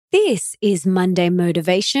This is Monday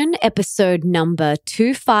Motivation, episode number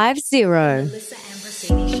 250.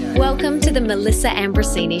 Welcome to the Melissa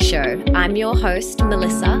Ambrosini Show. I'm your host,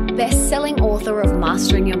 Melissa, best-selling author of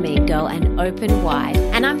Mastering Your Mean Girl and Open Wide.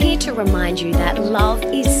 And I'm here to remind you that love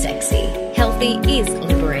is sexy, healthy is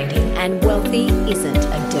liberating, and wealthy isn't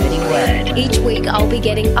a dirty word. Each week, I'll be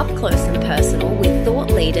getting up close and personal with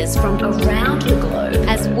thought leaders from around the globe,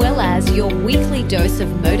 as well as your weekly dose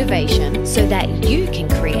of motivation so that you can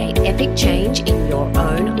create epic change in your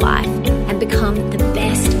own life and become the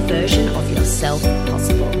best version of yourself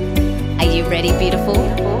possible. Are you ready, beautiful?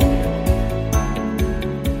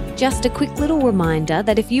 Just a quick little reminder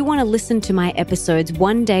that if you want to listen to my episodes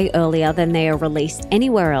one day earlier than they are released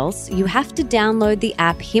anywhere else, you have to download the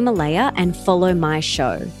app Himalaya and follow my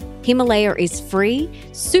show. Himalaya is free,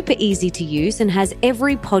 super easy to use, and has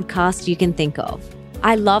every podcast you can think of.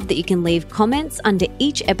 I love that you can leave comments under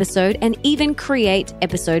each episode and even create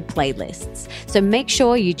episode playlists. So make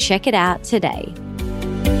sure you check it out today.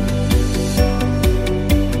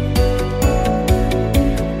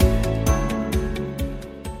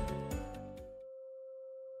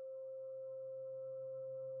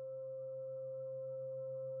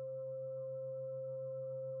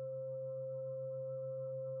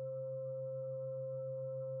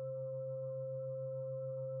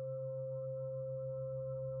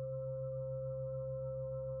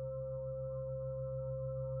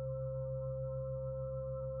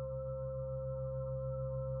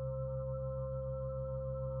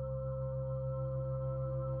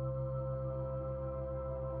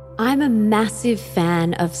 I'm a massive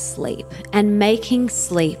fan of sleep and making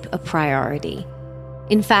sleep a priority.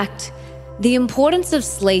 In fact, the importance of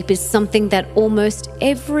sleep is something that almost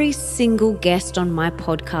every single guest on my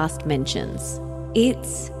podcast mentions.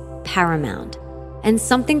 It's paramount and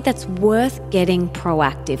something that's worth getting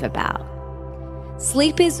proactive about.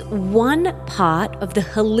 Sleep is one part of the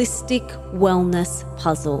holistic wellness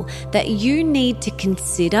puzzle that you need to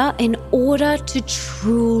consider in order to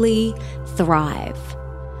truly thrive.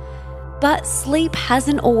 But sleep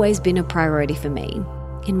hasn't always been a priority for me.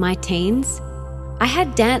 In my teens, I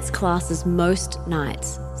had dance classes most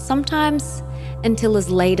nights, sometimes until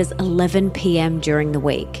as late as 11 p.m. during the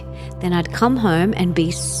week. Then I'd come home and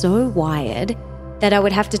be so wired that I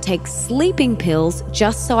would have to take sleeping pills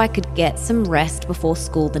just so I could get some rest before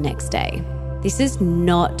school the next day. This is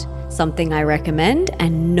not something I recommend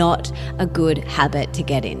and not a good habit to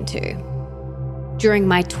get into. During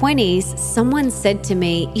my 20s, someone said to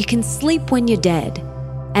me, "You can sleep when you're dead."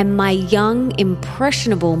 And my young,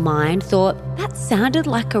 impressionable mind thought that sounded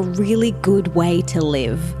like a really good way to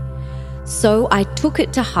live. So I took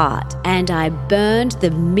it to heart and I burned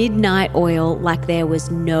the midnight oil like there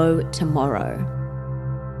was no tomorrow.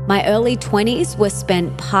 My early 20s were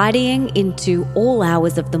spent partying into all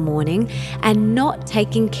hours of the morning and not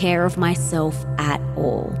taking care of myself at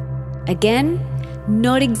all. Again,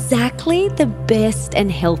 not exactly the best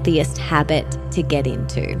and healthiest habit to get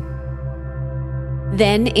into.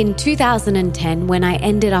 Then in 2010, when I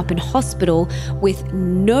ended up in hospital with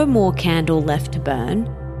no more candle left to burn,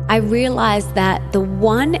 I realized that the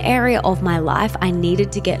one area of my life I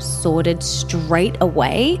needed to get sorted straight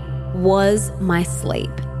away was my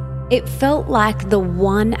sleep. It felt like the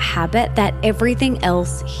one habit that everything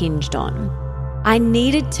else hinged on. I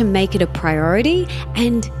needed to make it a priority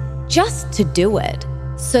and just to do it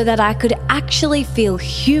so that I could actually feel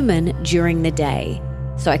human during the day,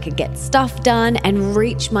 so I could get stuff done and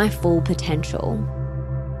reach my full potential.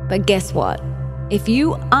 But guess what? If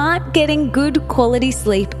you aren't getting good quality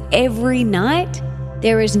sleep every night,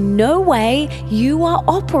 there is no way you are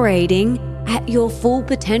operating at your full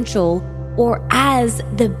potential or as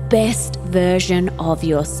the best version of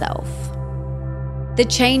yourself. The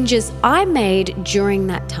changes I made during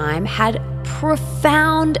that time had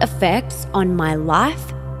profound effects on my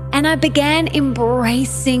life, and I began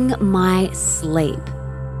embracing my sleep.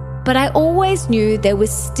 But I always knew there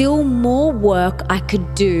was still more work I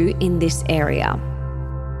could do in this area.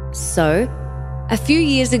 So, a few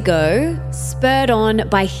years ago, spurred on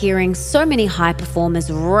by hearing so many high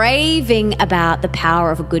performers raving about the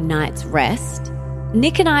power of a good night's rest,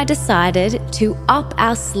 Nick and I decided to up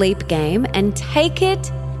our sleep game and take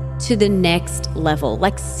it to the next level,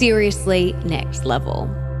 like seriously next level.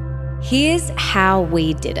 Here's how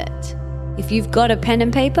we did it. If you've got a pen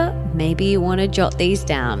and paper, maybe you want to jot these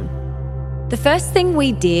down. The first thing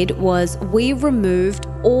we did was we removed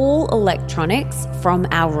all electronics from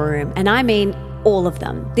our room, and I mean all of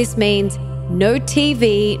them. This means no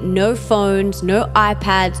TV, no phones, no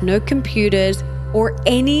iPads, no computers, or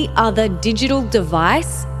any other digital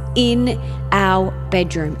device in our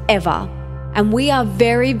bedroom ever. And we are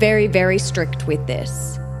very, very, very strict with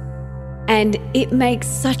this. And it makes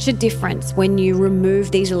such a difference when you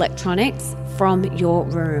remove these electronics from your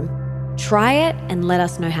room. Try it and let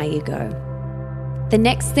us know how you go. The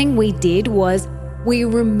next thing we did was we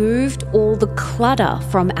removed all the clutter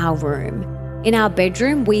from our room. In our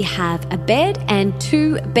bedroom, we have a bed and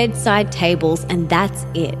 2 bedside tables, and that's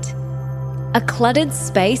it. A cluttered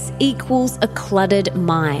space equals a cluttered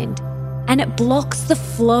mind, and it blocks the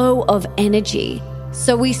flow of energy.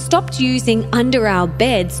 So we stopped using under our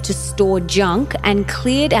beds to store junk and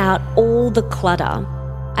cleared out all the clutter.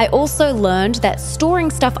 I also learned that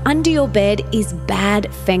storing stuff under your bed is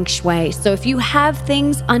bad feng shui. So if you have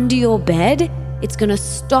things under your bed, it's going to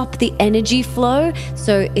stop the energy flow.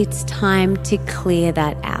 So it's time to clear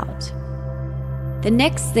that out. The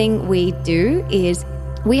next thing we do is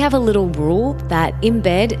we have a little rule that in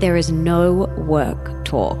bed there is no work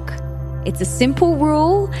talk. It's a simple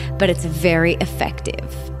rule, but it's very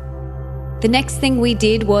effective. The next thing we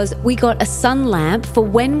did was we got a sun lamp for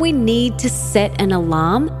when we need to set an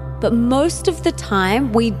alarm, but most of the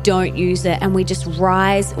time we don't use it and we just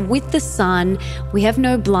rise with the sun. We have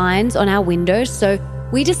no blinds on our windows, so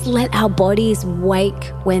we just let our bodies wake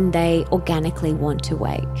when they organically want to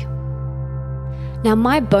wake. Now,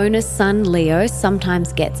 my bonus son, Leo,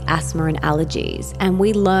 sometimes gets asthma and allergies, and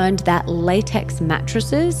we learned that latex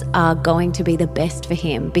mattresses are going to be the best for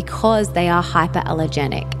him because they are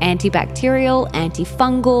hyperallergenic, antibacterial,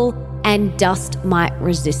 antifungal, and dust mite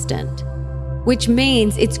resistant, which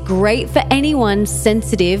means it's great for anyone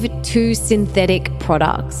sensitive to synthetic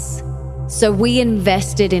products. So we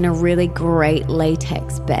invested in a really great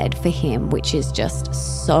latex bed for him, which is just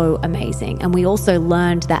so amazing. And we also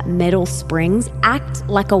learned that metal springs act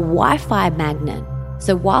like a Wi-Fi magnet.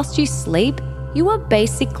 So whilst you sleep, you are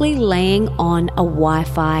basically laying on a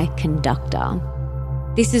Wi-Fi conductor.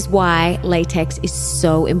 This is why latex is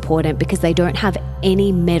so important, because they don't have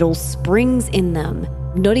any metal springs in them,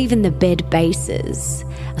 not even the bed bases.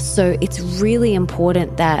 So it's really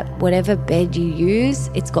important that whatever bed you use,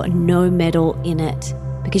 it's got no metal in it,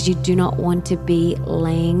 because you do not want to be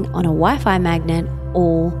laying on a Wi-Fi magnet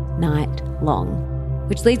all night long.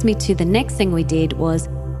 Which leads me to the next thing we did was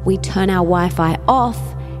we turn our Wi-Fi off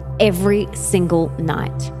every single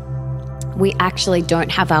night. We actually don't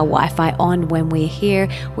have our Wi-Fi on when we're here.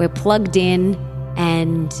 We're plugged in,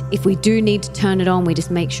 and if we do need to turn it on, we just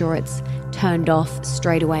make sure it's turned off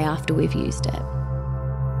straight away after we've used it.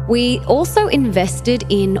 We also invested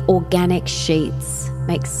in organic sheets.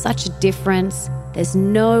 Makes such a difference. There's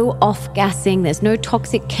no off-gassing, there's no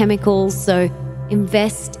toxic chemicals, so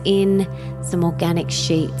invest in some organic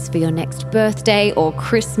sheets for your next birthday or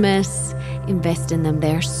Christmas. Invest in them,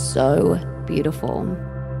 they're so beautiful.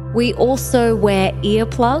 We also wear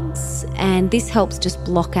earplugs, and this helps just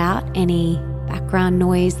block out any background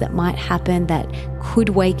noise that might happen that could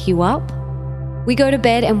wake you up. We go to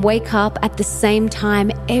bed and wake up at the same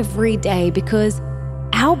time every day because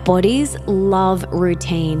our bodies love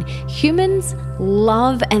routine. Humans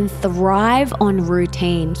love and thrive on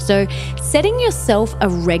routine. So setting yourself a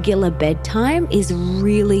regular bedtime is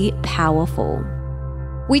really powerful.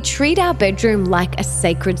 We treat our bedroom like a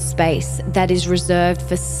sacred space that is reserved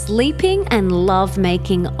for sleeping and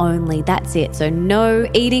love-making only. That's it. So no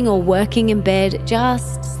eating or working in bed,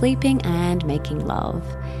 just sleeping and making love.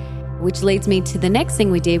 Which leads me to the next thing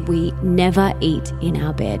we did. We never eat in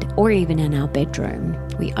our bed or even in our bedroom.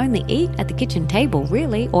 We only eat at the kitchen table,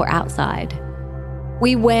 really, or outside.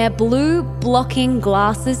 We wear blue blocking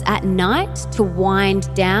glasses at night to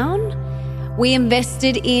wind down. We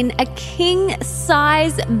invested in a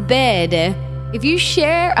king-size bed. If you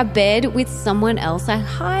share a bed with someone else, I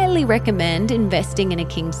highly recommend investing in a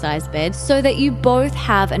king-size bed so that you both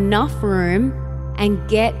have enough room and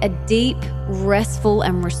get a deep, restful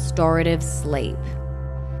and restorative sleep.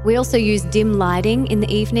 We also use dim lighting in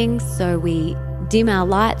the evenings, so we dim our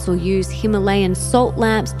lights or use Himalayan salt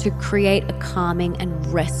lamps to create a calming and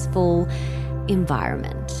restful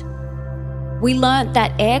environment. We learnt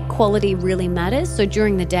that air quality really matters, so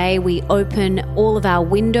during the day we open all of our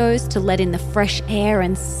windows to let in the fresh air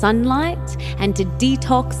and sunlight and to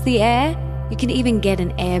detox the air. You can even get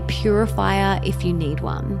an air purifier if you need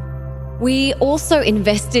one. We also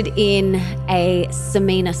invested in a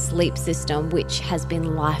Samina sleep system, which has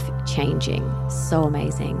been life-changing. So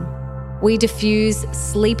amazing. We diffuse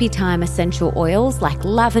sleepy time essential oils like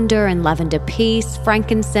lavender and lavender peace,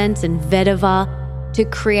 frankincense and vetiver to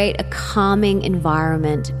create a calming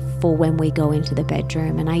environment for when we go into the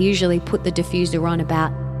bedroom. And I usually put the diffuser on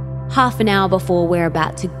about half an hour before we're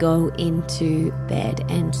about to go into bed.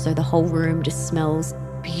 And so the whole room just smells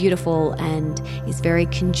beautiful and is very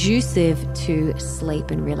conducive to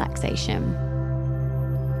sleep and relaxation.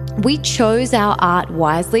 We chose our art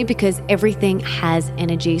wisely because everything has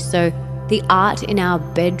energy. So the art in our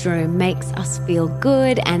bedroom makes us feel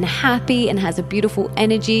good and happy and has a beautiful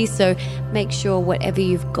energy. So make sure whatever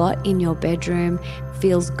you've got in your bedroom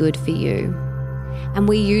feels good for you. And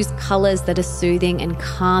we use colors that are soothing and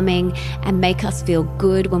calming and make us feel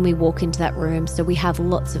good when we walk into that room. So we have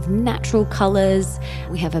lots of natural colors.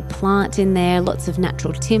 We have a plant in there, lots of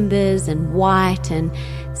natural timbers and white and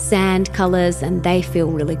sand colors, and they feel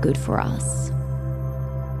really good for us.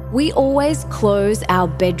 We always close our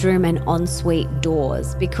bedroom and ensuite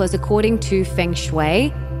doors because according to Feng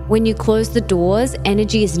Shui, when you close the doors,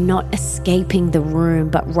 energy is not escaping the room,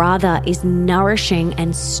 but rather is nourishing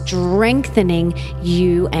and strengthening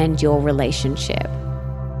you and your relationship.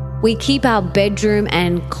 We keep our bedroom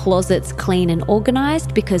and closets clean and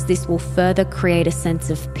organized because this will further create a sense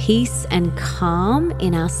of peace and calm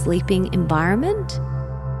in our sleeping environment.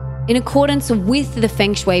 In accordance with the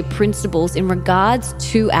Feng Shui principles in regards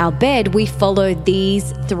to our bed, we follow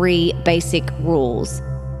these 3 basic rules.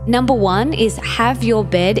 Number 1 is have your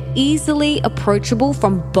bed easily approachable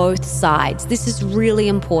from both sides. This is really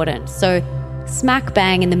important. So smack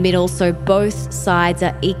bang in the middle so both sides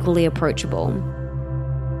are equally approachable.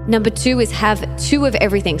 Number 2 is have 2 of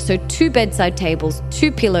everything. So 2 bedside tables,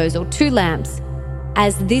 2 pillows or 2 lamps,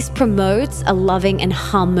 as this promotes a loving and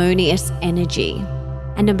harmonious energy.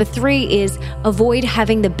 And number 3 is avoid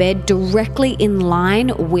having the bed directly in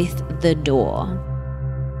line with the door.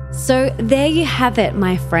 So there you have it,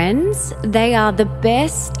 my friends. They are the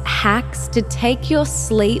best hacks to take your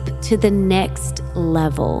sleep to the next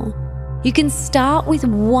level. You can start with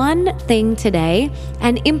one thing today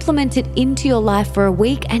and implement it into your life for a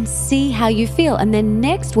week and see how you feel. And then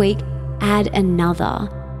next week, add another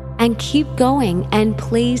and keep going. And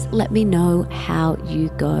please let me know how you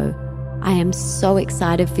go. I am so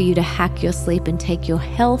excited for you to hack your sleep and take your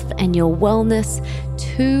health and your wellness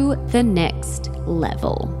to the next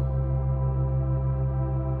level.